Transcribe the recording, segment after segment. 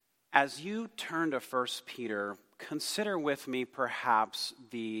As you turn to 1 Peter, consider with me perhaps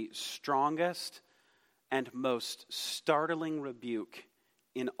the strongest and most startling rebuke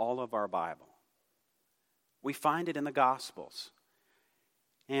in all of our Bible. We find it in the Gospels.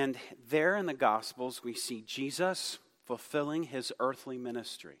 And there in the Gospels, we see Jesus fulfilling his earthly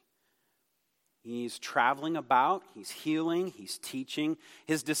ministry. He's traveling about, he's healing, he's teaching.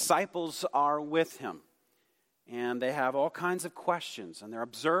 His disciples are with him. And they have all kinds of questions, and they're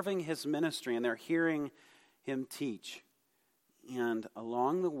observing his ministry, and they're hearing him teach. And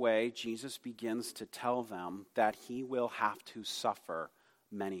along the way, Jesus begins to tell them that he will have to suffer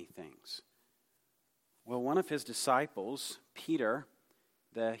many things. Well, one of his disciples, Peter,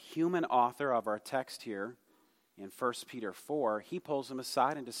 the human author of our text here in 1 Peter 4, he pulls him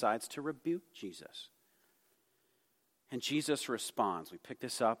aside and decides to rebuke Jesus. And Jesus responds. We pick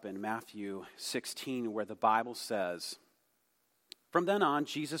this up in Matthew 16, where the Bible says, "From then on,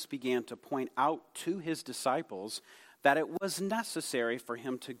 Jesus began to point out to his disciples that it was necessary for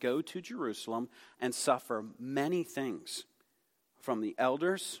him to go to Jerusalem and suffer many things from the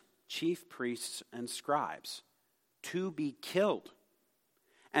elders, chief priests, and scribes, to be killed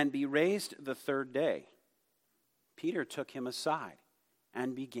and be raised the third day." Peter took him aside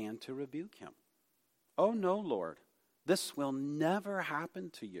and began to rebuke him. "Oh no, Lord, this will never happen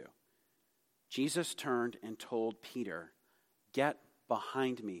to you." Jesus turned and told Peter, "Get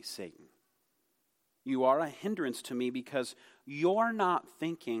behind me, Satan. You are a hindrance to me because you're not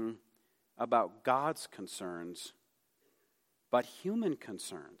thinking about God's concerns, but human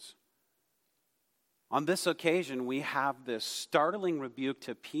concerns." On this occasion, we have this startling rebuke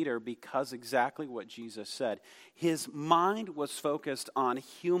to Peter because exactly what Jesus said. His mind was focused on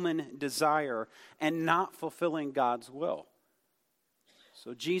human desire and not fulfilling God's will.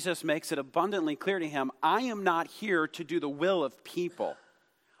 So Jesus makes it abundantly clear to him, I am not here to do the will of people.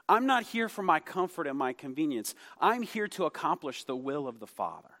 I'm not here for my comfort and my convenience. I'm here to accomplish the will of the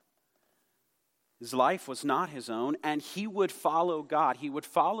Father. His life was not his own, and he would follow God. He would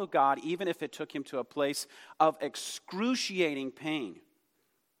follow God even if it took him to a place of excruciating pain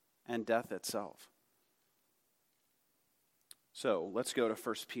and death itself. So let's go to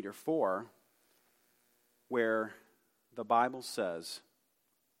 1 Peter 4, where the Bible says,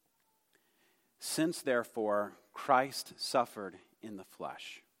 "Since therefore Christ suffered in the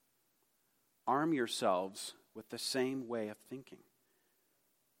flesh, arm yourselves with the same way of thinking.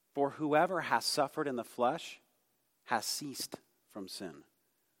 For whoever has suffered in the flesh has ceased from sin,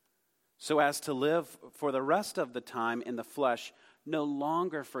 so as to live for the rest of the time in the flesh, no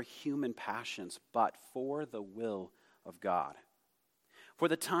longer for human passions, but for the will of God. For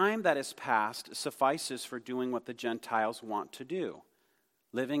the time that is past suffices for doing what the Gentiles want to do,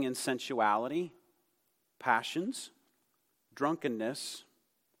 living in sensuality, passions, drunkenness,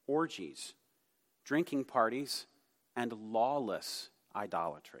 orgies, drinking parties, and lawless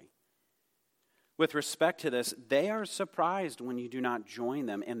idolatry. With respect to this, they are surprised when you do not join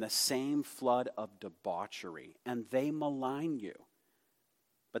them in the same flood of debauchery, and they malign you.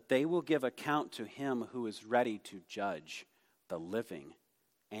 But they will give account to him who is ready to judge the living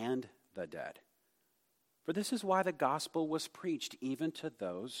and the dead. For this is why the gospel was preached even to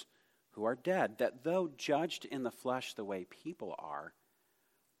those who are dead, that though judged in the flesh the way people are,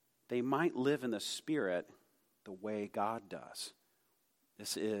 they might live in the spirit the way God does.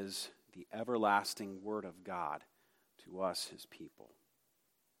 This is the everlasting word of God to us, his people."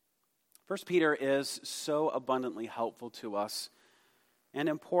 1 Peter is so abundantly helpful to us and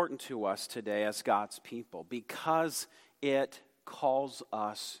important to us today as God's people because it calls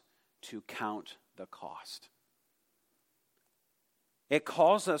us to count the cost. It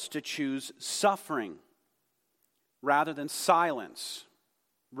calls us to choose suffering rather than silence,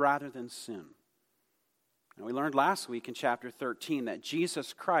 rather than sin. And we learned last week in chapter 13 that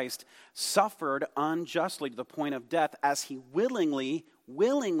Jesus Christ suffered unjustly to the point of death as he willingly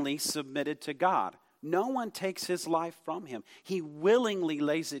submitted to God. No one takes his life from him. He willingly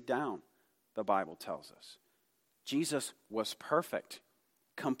lays it down, the Bible tells us. Jesus was perfect,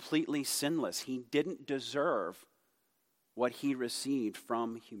 completely sinless. He didn't deserve what he received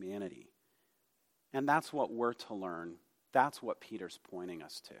from humanity. And that's what we're to learn. That's what Peter's pointing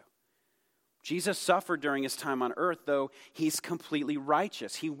us to. Jesus suffered during his time on earth, though he's completely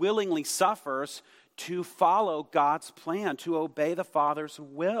righteous. He willingly suffers to follow God's plan, to obey the Father's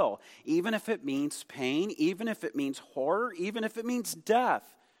will, even if it means pain, even if it means horror, even if it means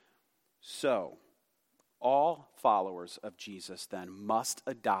death. So, all followers of Jesus then must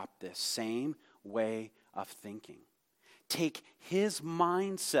adopt this same way of thinking. Take his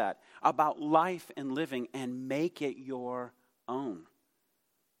mindset about life and living and make it your own.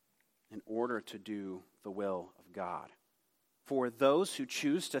 order to do the will of God. For those who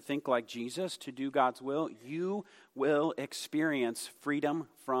choose to think like Jesus, to do God's will, you will experience freedom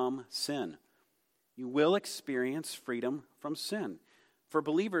from sin. You will experience freedom from sin. For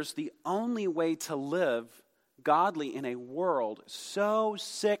believers, the only way to live godly in a world so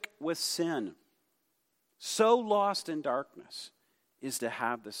sick with sin, so lost in darkness, is to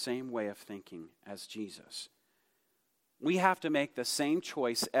have the same way of thinking as Jesus. We have to make the same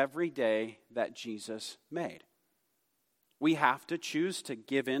choice every day that Jesus made. We have to choose to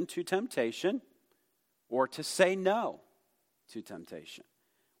give in to temptation or to say no to temptation.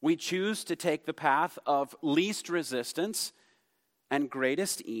 We choose to take the path of least resistance and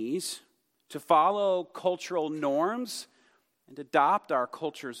greatest ease, to follow cultural norms and adopt our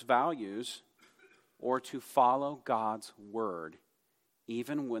culture's values, or to follow God's word,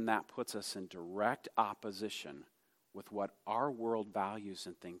 even when that puts us in direct opposition with what our world values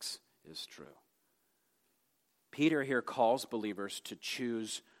and thinks is true. Peter here calls believers to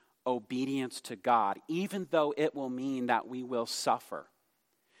choose obedience to God, even though it will mean that we will suffer.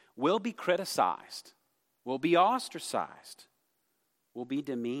 We'll be criticized. We'll be ostracized. We'll be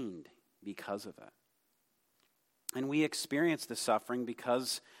demeaned because of it. And we experience the suffering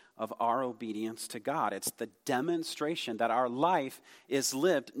because of our obedience to God. It's the demonstration that our life is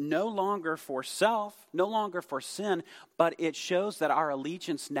lived no longer for self, no longer for sin, but it shows that our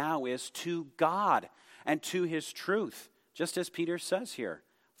allegiance now is to God and to his truth, just as Peter says here.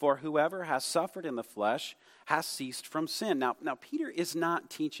 For whoever has suffered in the flesh has ceased from sin. Now, Peter is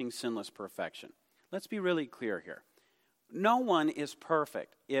not teaching sinless perfection. Let's be really clear here. No one is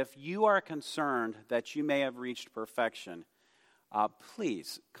perfect. If you are concerned that you may have reached perfection,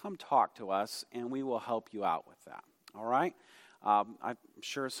 please come talk to us and we will help you out with that. All right? I'm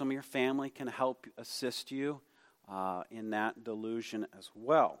sure some of your family can help assist you in that delusion as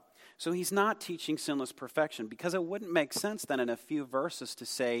well. So he's not teaching sinless perfection, because it wouldn't make sense then in a few verses to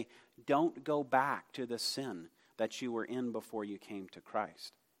say, don't go back to the sin that you were in before you came to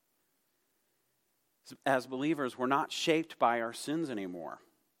Christ. As believers, we're not shaped by our sins anymore,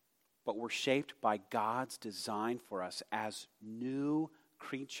 but we're shaped by God's design for us as new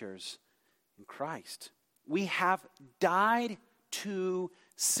creatures in Christ. We have died to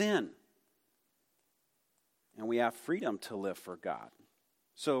sin, and we have freedom to live for God.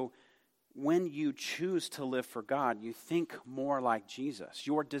 So when you choose to live for God, you think more like Jesus.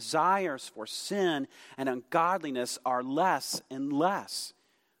 Your desires for sin and ungodliness are less and less.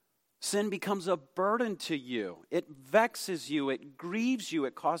 Sin becomes a burden to you. It vexes you. It grieves you.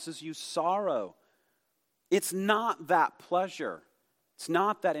 It causes you sorrow. It's not that pleasure. It's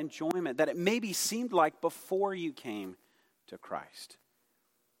not that enjoyment that it maybe seemed like before you came to Christ.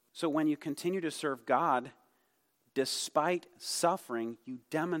 So when you continue to serve God, despite suffering, you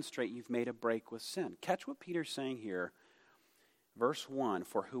demonstrate you've made a break with sin. Catch what Peter's saying here. Verse 1,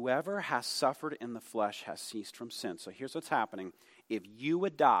 for whoever has suffered in the flesh has ceased from sin. So here's what's happening. If you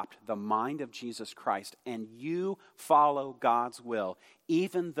adopt the mind of Jesus Christ and you follow God's will,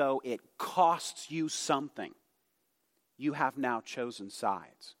 even though it costs you something, you have now chosen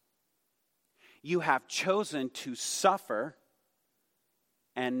sides. You have chosen to suffer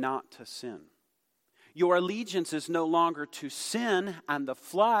and not to sin. Your allegiance is no longer to sin and the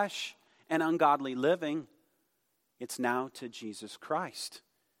flesh and ungodly living. It's now to Jesus Christ,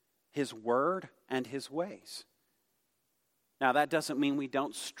 his word and his ways. Now, that doesn't mean we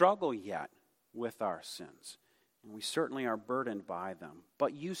don't struggle yet with our sins. And we certainly are burdened by them.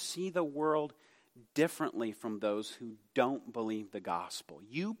 But you see the world differently from those who don't believe the gospel.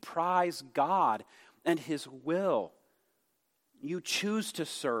 You prize God and his will. You choose to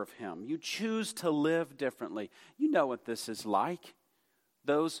serve him. You choose to live differently. You know what this is like.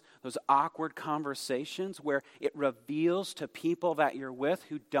 Those awkward conversations where it reveals to people that you're with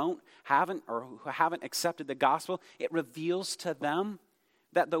who haven't accepted the gospel, it reveals to them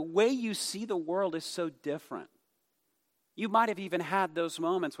that the way you see the world is so different. You might have even had those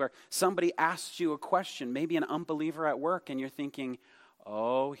moments where somebody asks you a question, maybe an unbeliever at work, and you're thinking,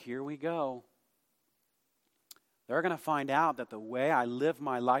 oh, here we go. They're going to find out that the way I live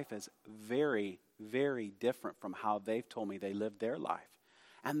my life is very, very different from how they've told me they lived their life.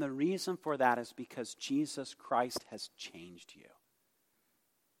 And the reason for that is because Jesus Christ has changed you.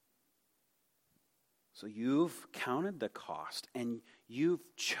 So you've counted the cost and you've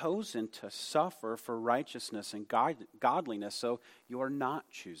chosen to suffer for righteousness and godliness, so you're not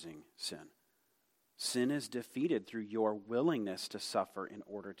choosing sin. Sin is defeated through your willingness to suffer in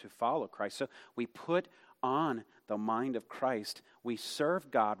order to follow Christ. So we put on the mind of Christ. We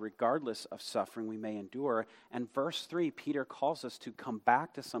serve God regardless of suffering we may endure. And verse 3, Peter calls us to come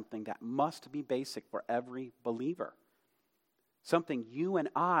back to something that must be basic for every believer. Something you and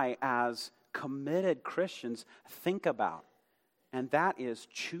I, as committed Christians, think about. And that is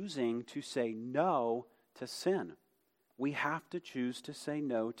choosing to say no to sin. We have to choose to say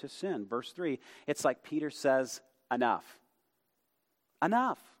no to sin. Verse 3, it's like Peter says, enough.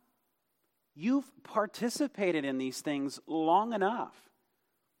 Enough. You've participated in these things long enough.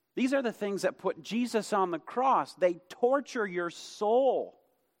 These are the things that put Jesus on the cross. They torture your soul.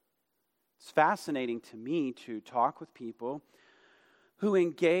 It's fascinating to me to talk with people who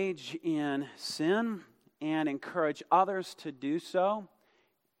engage in sin and encourage others to do so,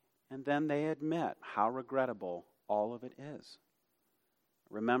 and then they admit how regrettable all of it is.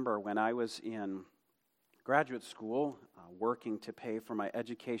 Remember when I was in graduate school, working to pay for my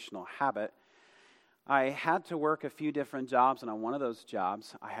educational habit, I had to work a few different jobs, and on one of those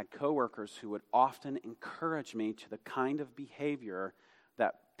jobs, I had coworkers who would often encourage me to the kind of behavior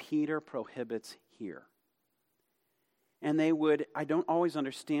that Peter prohibits here. And they would, I don't always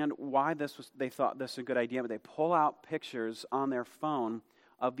understand why they thought this was a good idea, but they pull out pictures on their phone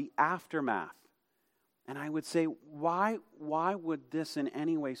of the aftermath. And I would say, why would this in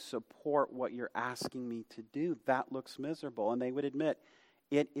any way support what you're asking me to do? That looks miserable. And they would admit,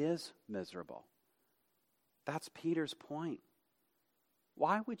 it is miserable. That's Peter's point.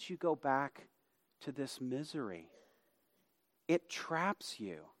 Why would you go back to this misery? It traps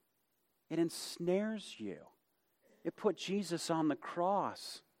you. It ensnares you. It put Jesus on the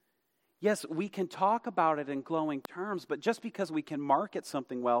cross. Yes, we can talk about it in glowing terms, but just because we can market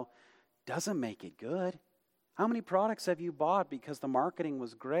something well doesn't make it good. How many products have you bought because the marketing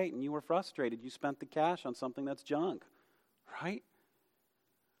was great and you were frustrated? You spent the cash on something that's junk, right?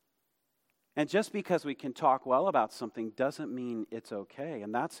 And just because we can talk well about something doesn't mean it's okay.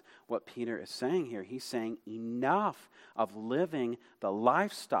 And that's what Peter is saying here. He's saying enough of living the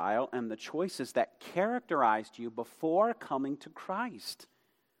lifestyle and the choices that characterized you before coming to Christ.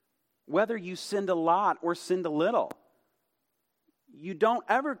 Whether you sinned a lot or sinned a little, you don't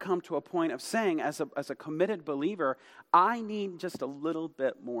ever come to a point of saying, as a committed believer, I need just a little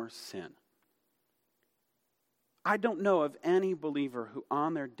bit more sin. I don't know of any believer who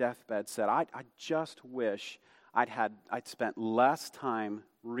on their deathbed said, I just wish I'd spent less time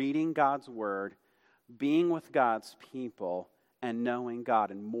reading God's word, being with God's people, and knowing God,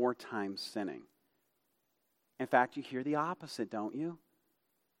 and more time sinning. In fact, you hear the opposite, don't you?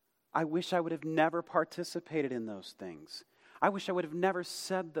 I wish I would have never participated in those things. I wish I would have never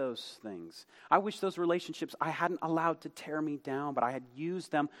said those things. I wish those relationships I hadn't allowed to tear me down, but I had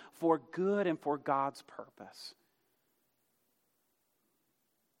used them for good and for God's purpose.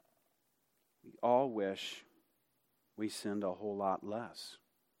 We all wish we sinned a whole lot less.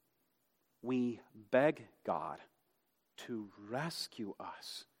 We beg God to rescue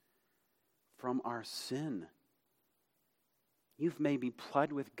us from our sin. You've maybe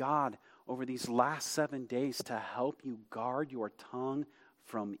pled with God over these last 7 days to help you guard your tongue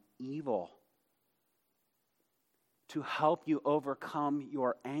from evil, to help you overcome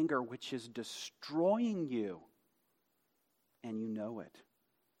your anger, which is destroying you, and you know it.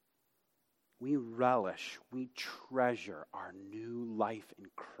 We relish, we treasure our new life in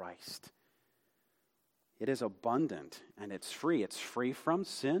Christ. It is abundant and it's free. It's free from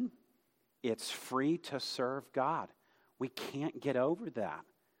sin. It's free to serve God. We can't get over that.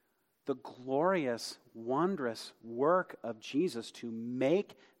 The glorious, wondrous work of Jesus to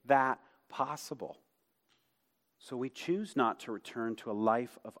make that possible. So we choose not to return to a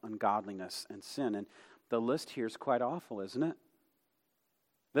life of ungodliness and sin. And the list here is quite awful, isn't it?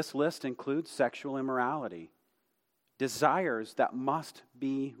 This list includes sexual immorality, desires that must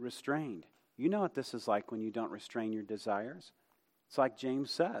be restrained. You know what this is like when you don't restrain your desires. It's like James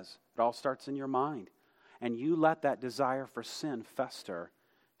says, it all starts in your mind. And you let that desire for sin fester,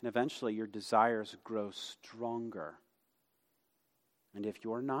 and eventually your desires grow stronger. And if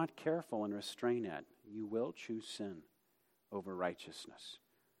you're not careful and restrain it, you will choose sin over righteousness.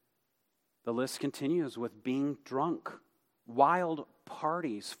 The list continues with being drunk. Wild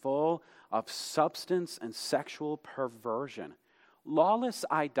parties full of substance and sexual perversion. Lawless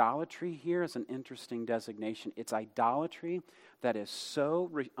idolatry here is an interesting designation. It's idolatry that is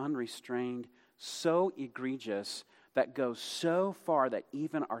so unrestrained, so egregious, that goes so far that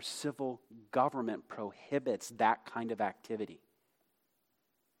even our civil government prohibits that kind of activity.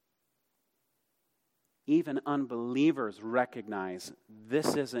 Even unbelievers recognize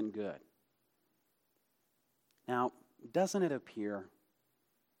this isn't good. Now, doesn't it appear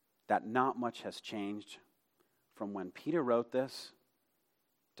that not much has changed from when Peter wrote this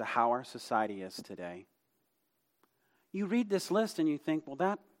to how our society is today. You read this list and you think,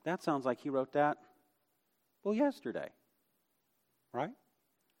 well, that sounds like he wrote that, well, yesterday, right?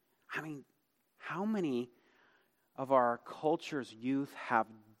 I mean, how many of our culture's youth have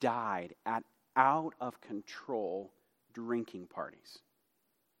died at out of control drinking parties?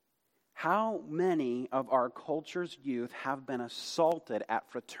 How many of our culture's youth have been assaulted at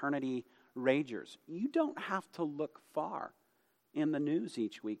fraternity ragers? You don't have to look far in the news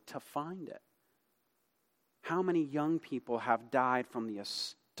each week to find it. How many young people have died from the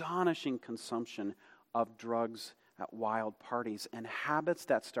astonishing consumption of drugs at wild parties, and habits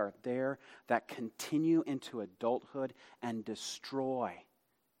that start there that continue into adulthood and destroy?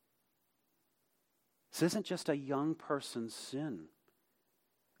 This isn't just a young person's sin.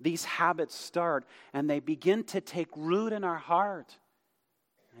 These habits start and they begin to take root in our heart.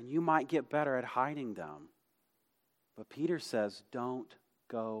 And you might get better at hiding them. But Peter says, don't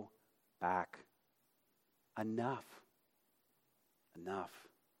go back. Enough. Enough.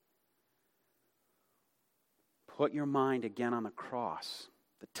 Put your mind again on the cross.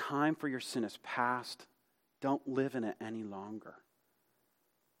 The time for your sin is past. Don't live in it any longer.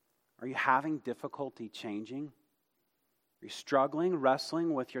 Are you having difficulty changing? Are you struggling,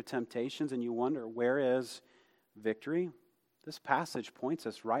 wrestling with your temptations, and you wonder, where is victory? This passage points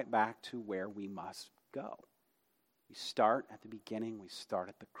us right back to where we must go. We start at the beginning. We start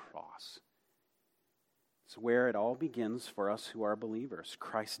at the cross. It's where it all begins for us who are believers.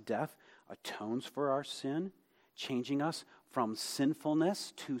 Christ's death atones for our sin, changing us from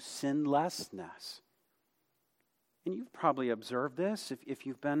sinfulness to sinlessness. And you've probably observed this if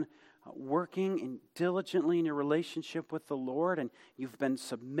you've been working diligently in your relationship with the Lord, and you've been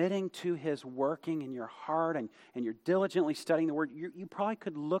submitting to His working in your heart, and you're diligently studying the Word. You probably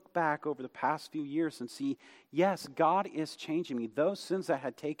could look back over the past few years and see, yes, God is changing me. Those sins that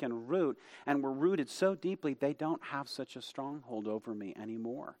had taken root and were rooted so deeply, they don't have such a stronghold over me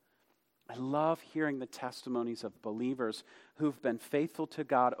anymore. I love hearing the testimonies of believers who've been faithful to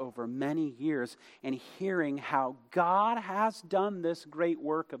God over many years and hearing how God has done this great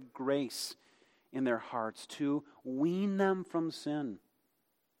work of grace in their hearts to wean them from sin,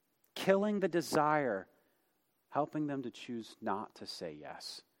 killing the desire, helping them to choose not to say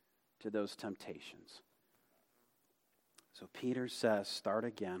yes to those temptations. So Peter says, start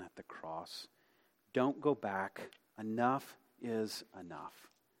again at the cross. Don't go back. Enough is enough.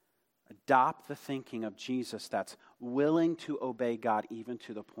 Adopt the thinking of Jesus that's willing to obey God even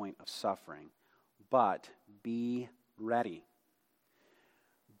to the point of suffering. But be ready.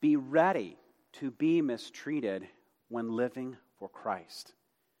 Be ready to be mistreated when living for Christ.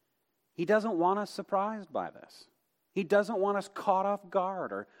 He doesn't want us surprised by this. He doesn't want us caught off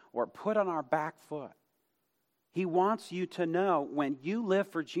guard or put on our back foot. He wants you to know when you live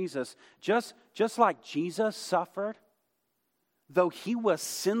for Jesus, just like Jesus suffered, though He was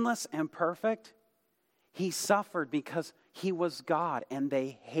sinless and perfect, He suffered because He was God and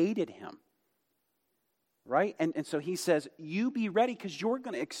they hated Him. Right? And so He says, you be ready because you're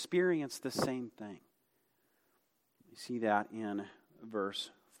going to experience the same thing. You see that in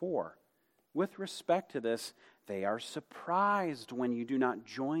verse 4. With respect to this, they are surprised when you do not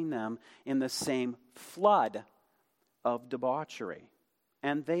join them in the same flood of debauchery,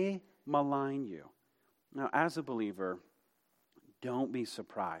 and they malign you. Now, as a believer, don't be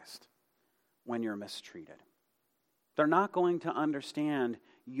surprised when you're mistreated. They're not going to understand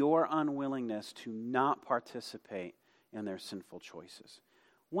your unwillingness to not participate in their sinful choices.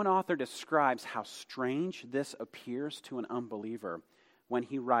 One author describes how strange this appears to an unbeliever when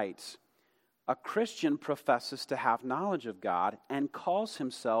he writes, "A Christian professes to have knowledge of God and calls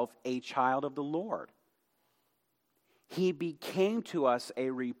himself a child of the Lord. He became to us a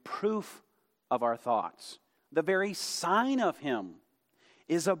reproof of our thoughts. The very sign of Him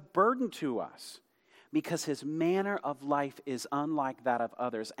is a burden to us because His manner of life is unlike that of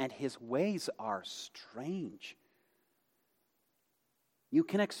others and His ways are strange." You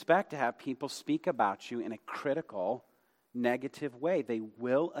can expect to have people speak about you in a critical, negative way. They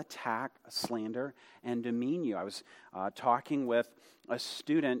will attack, slander, and demean you. I was talking with a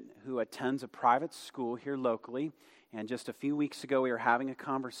student who attends a private school here locally, and just a few weeks ago we were having a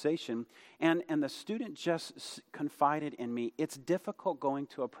conversation, and the student just confided in me, it's difficult going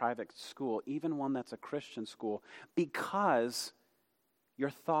to a private school, even one that's a Christian school, because you're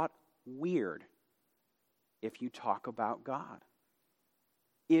thought weird if you talk about God.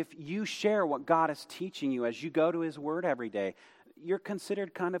 If you share what God is teaching you as you go to His Word every day, you're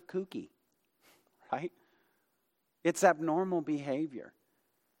considered kind of kooky, right? It's abnormal behavior.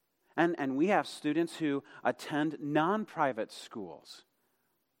 And we have students who attend non-private schools.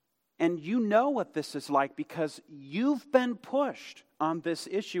 And you know what this is like because you've been pushed on this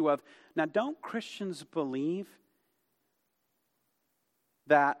issue of, now don't Christians believe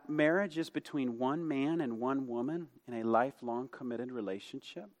that marriage is between one man and one woman in a lifelong committed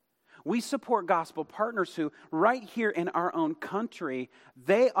relationship? We support gospel partners who, right here in our own country,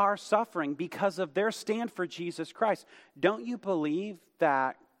 they are suffering because of their stand for Jesus Christ. Don't you believe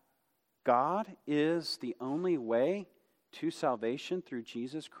that God is the only way to salvation through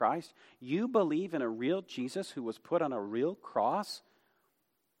Jesus Christ? You believe in a real Jesus who was put on a real cross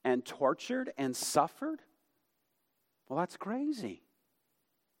and tortured and suffered? Well, that's crazy.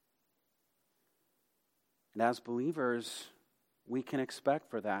 And as believers, we can expect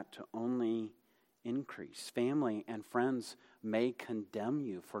for that to only increase. Family and friends may condemn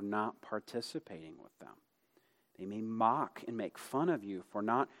you for not participating with them. They may mock and make fun of you for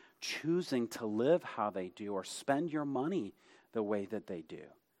not choosing to live how they do or spend your money the way that they do.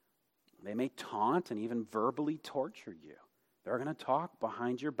 They may taunt and even verbally torture you. They're going to talk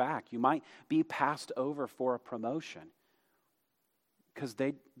behind your back. You might be passed over for a promotion because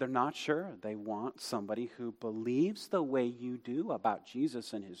they're not sure. They want somebody who believes the way you do about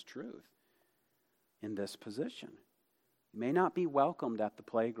Jesus and his truth in this position. You may not be welcomed at the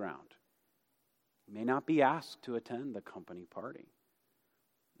playground. You may not be asked to attend the company party.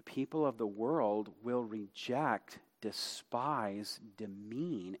 The people of the world will reject, despise,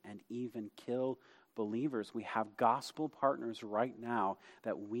 demean, and even kill believers. We have gospel partners right now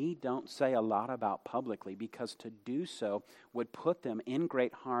that we don't say a lot about publicly because to do so would put them in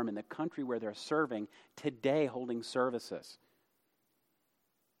great harm in the country where they're serving today, holding services.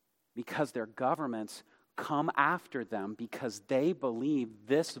 Because their governments come after them because they believe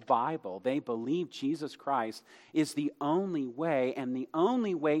this Bible, they believe Jesus Christ is the only way, and the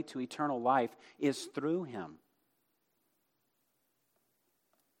only way to eternal life is through him.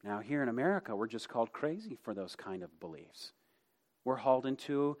 Now, here in America, we're just called crazy for those kind of beliefs. We're hauled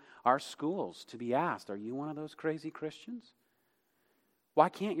into our schools to be asked, are you one of those crazy Christians? Why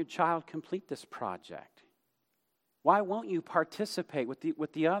can't your child complete this project? Why won't you participate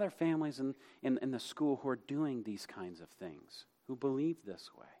with the other families in the school who are doing these kinds of things, who believe this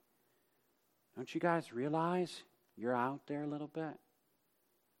way? Don't you guys realize you're out there a little bit?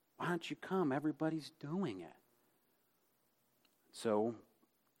 Why don't you come? Everybody's doing it. So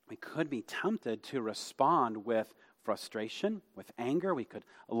we could be tempted to respond with frustration, with anger. We could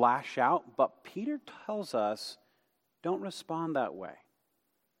lash out. But Peter tells us, don't respond that way.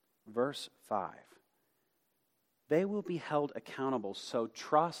 Verse 5. They will be held accountable, so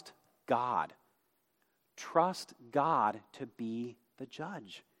trust God. Trust God to be the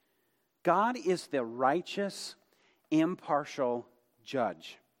judge. God is the righteous, impartial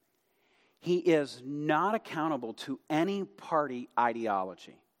judge. He is not accountable to any party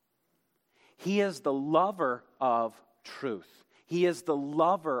ideology. He is the lover of truth. He is the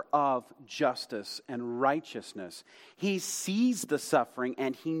lover of justice and righteousness. He sees the suffering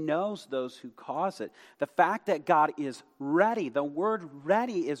and he knows those who cause it. The fact that God is ready, the word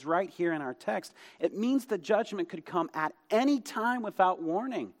ready is right here in our text. It means the judgment could come at any time without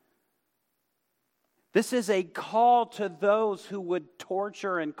warning. This is a call to those who would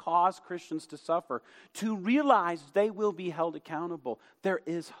torture and cause Christians to suffer to realize they will be held accountable. There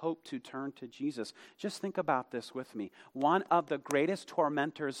is hope to turn to Jesus. Just think about this with me. One of the greatest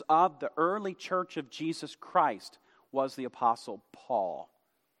tormentors of the early church of Jesus Christ was the Apostle Paul.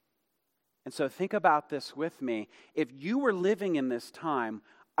 And so think about this with me. If you were living in this time,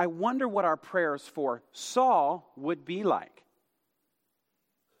 I wonder what our prayers for Saul would be like.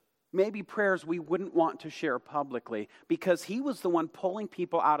 Maybe prayers we wouldn't want to share publicly because he was the one pulling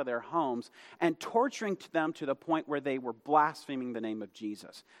people out of their homes and torturing them to the point where they were blaspheming the name of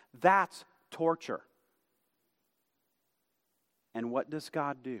Jesus. That's torture. And what does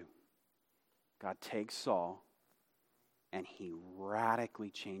God do? God takes Saul and he radically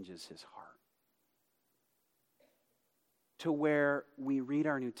changes his heart to where we read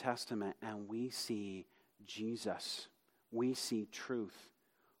our New Testament and we see Jesus. We see truth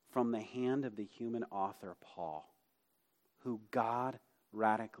from the hand of the human author, Paul, who God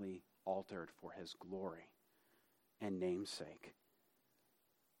radically altered for his glory and namesake.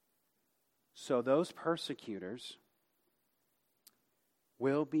 So those persecutors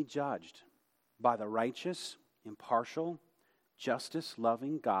will be judged by the righteous, impartial,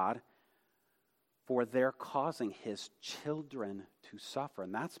 justice-loving God for their causing his children to suffer.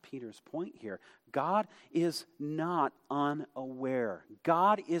 And that's Peter's point here. God is not unaware.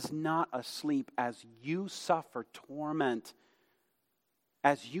 God is not asleep as you suffer torment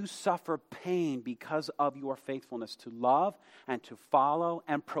as you suffer pain because of your faithfulness to love and to follow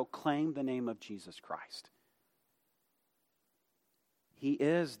and proclaim the name of Jesus Christ. He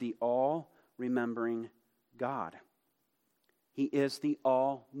is the all-remembering God. He is the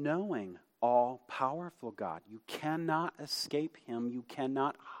all-knowing, all-powerful God. You cannot escape him. You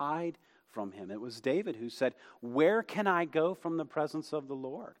cannot hide from him. It was David who said, "Where can I go from the presence of the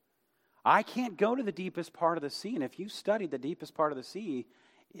Lord? I can't go to the deepest part of the sea." And if you studied the deepest part of the sea,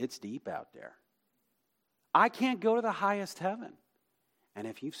 it's deep out there. I can't go to the highest heaven. And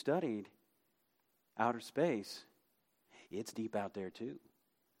if you've studied outer space, it's deep out there too.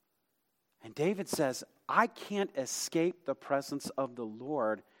 And David says, I can't escape the presence of the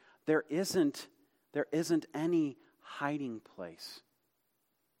Lord. There isn't any hiding place.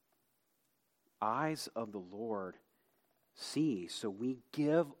 Eyes of the Lord see, so we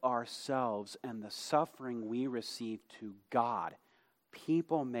give ourselves and the suffering we receive to God.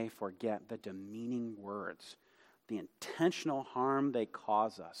 People may forget the demeaning words, the intentional harm they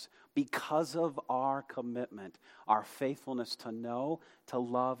cause us because of our commitment, our faithfulness to know, to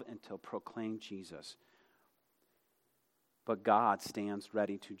love, and to proclaim Jesus. But God stands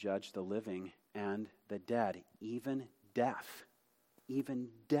ready to judge the living and the dead. Even death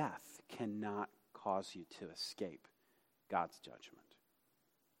cannot cause you to escape God's judgment.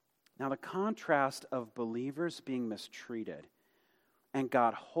 Now, the contrast of believers being mistreated and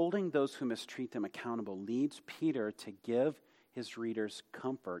God holding those who mistreat them accountable leads Peter to give his readers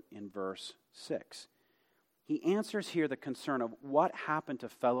comfort in verse 6. He answers here the concern of what happened to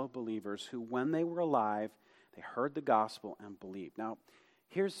fellow believers who, when they were alive, they heard the gospel and believed. Now,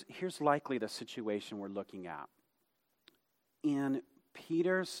 here's likely the situation we're looking at. In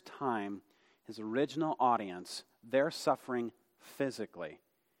Peter's time, his original audience, they're suffering physically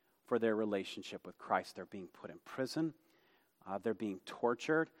for their relationship with Christ. They're being put in prison. They're being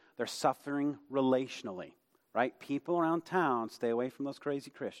tortured. They're suffering relationally, right? People around town, stay away from those crazy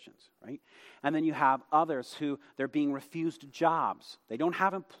Christians, right? And then you have others who they're being refused jobs. They don't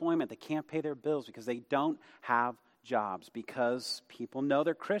have employment. They can't pay their bills because they don't have jobs, because people know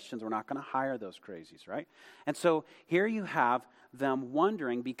they're Christians. We're not going to hire those crazies, right? And so here you have them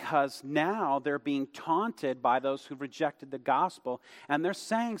wondering, because now they're being taunted by those who rejected the gospel, and they're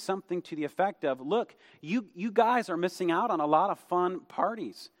saying something to the effect of, look, you guys are missing out on a lot of fun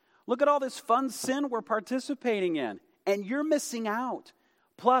parties. Look at all this fun sin we're participating in, and you're missing out.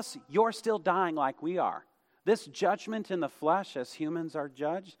 Plus, you're still dying like we are. This judgment in the flesh, as humans are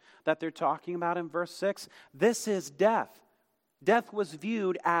judged, that they're talking about in verse 6, this is death. Death was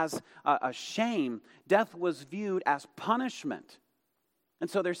viewed as a shame. Death was viewed as punishment. And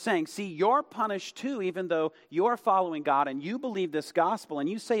so they're saying, see, you're punished too, even though you're following God and you believe this gospel and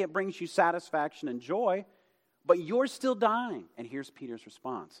you say it brings you satisfaction and joy, but you're still dying. And here's Peter's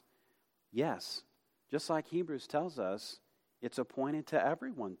response. Yes, just like Hebrews tells us, it's appointed to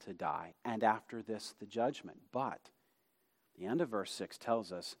everyone to die, and after this, the judgment. But the end of verse 6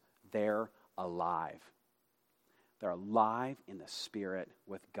 tells us they're alive. They're alive in the Spirit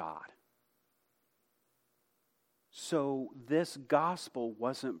with God. So this gospel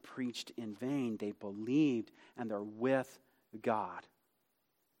wasn't preached in vain. They believed, and they're with God.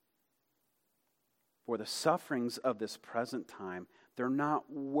 For the sufferings of this present time, they're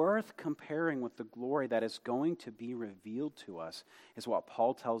not worth comparing with the glory that is going to be revealed to us, is what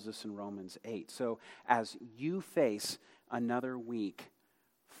Paul tells us in Romans 8. So as you face another week,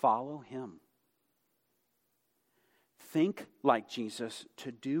 follow him. Think like Jesus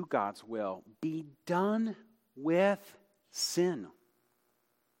to do God's will. Be done with sin.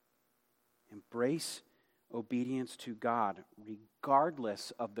 Embrace obedience to God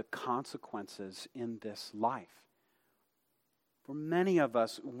regardless of the consequences in this life. For many of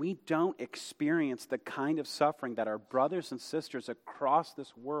us, we don't experience the kind of suffering that our brothers and sisters across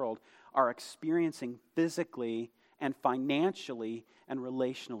this world are experiencing physically and financially and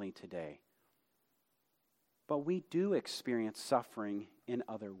relationally today. But we do experience suffering in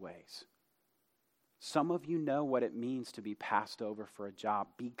other ways. Some of you know what it means to be passed over for a job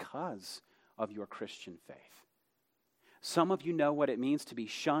because of your Christian faith. Some of you know what it means to be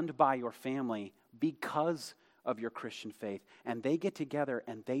shunned by your family because of your Christian faith. And they get together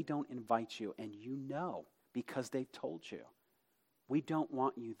and they don't invite you, and you know because they've told you. We don't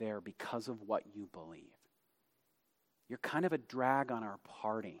want you there because of what you believe. You're kind of a drag on our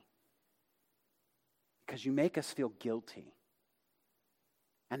party because you make us feel guilty.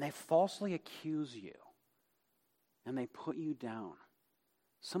 And they falsely accuse you. And they put you down.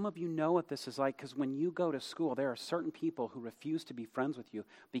 Some of you know what this is like because when you go to school, there are certain people who refuse to be friends with you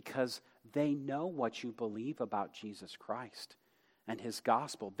because they know what you believe about Jesus Christ. and his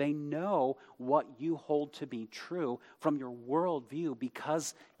gospel. They know what you hold to be true from your worldview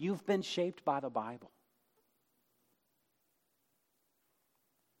because you've been shaped by the Bible.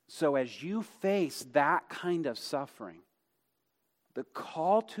 So as you face that kind of suffering, the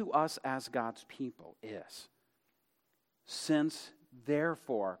call to us as God's people is, since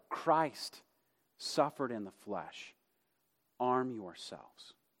therefore Christ suffered in the flesh, arm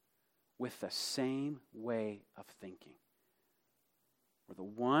yourselves with the same way of thinking. For the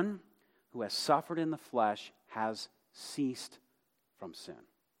one who has suffered in the flesh has ceased from sin,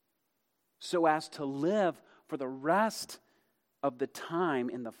 so as to live for the rest of the time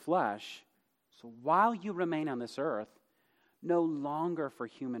in the flesh, so while you remain on this earth, no longer for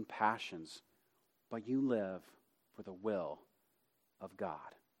human passions, but you live for the will of God.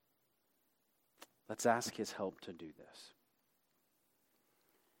 Let's ask his help to do this.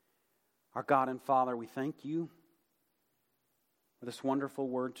 Our God and Father, we thank you for this wonderful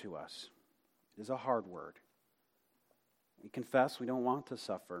word to us. It is a hard word. We confess we don't want to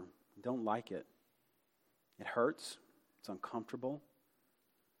suffer. We don't like it. It hurts. It's uncomfortable.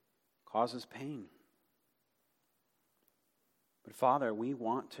 Causes pain. But Father, we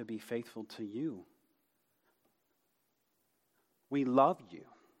want to be faithful to you. We love you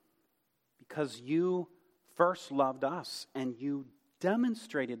because you first loved us and you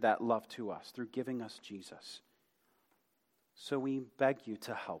demonstrated that love to us through giving us Jesus. So we beg you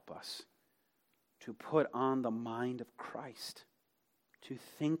to help us to put on the mind of Christ, to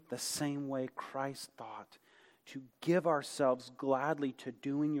think the same way Christ thought, to give ourselves gladly to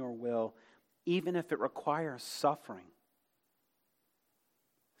doing your will, even if it requires suffering.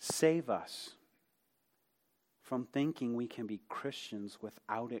 Save us from thinking we can be Christians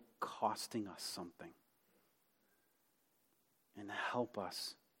without it costing us something. And help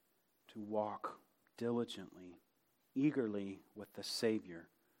us to walk diligently, eagerly with the Savior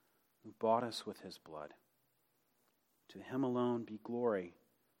who bought us with his blood. To him alone be glory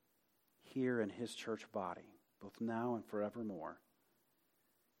here in his church body, both now and forevermore.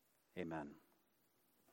 Amen.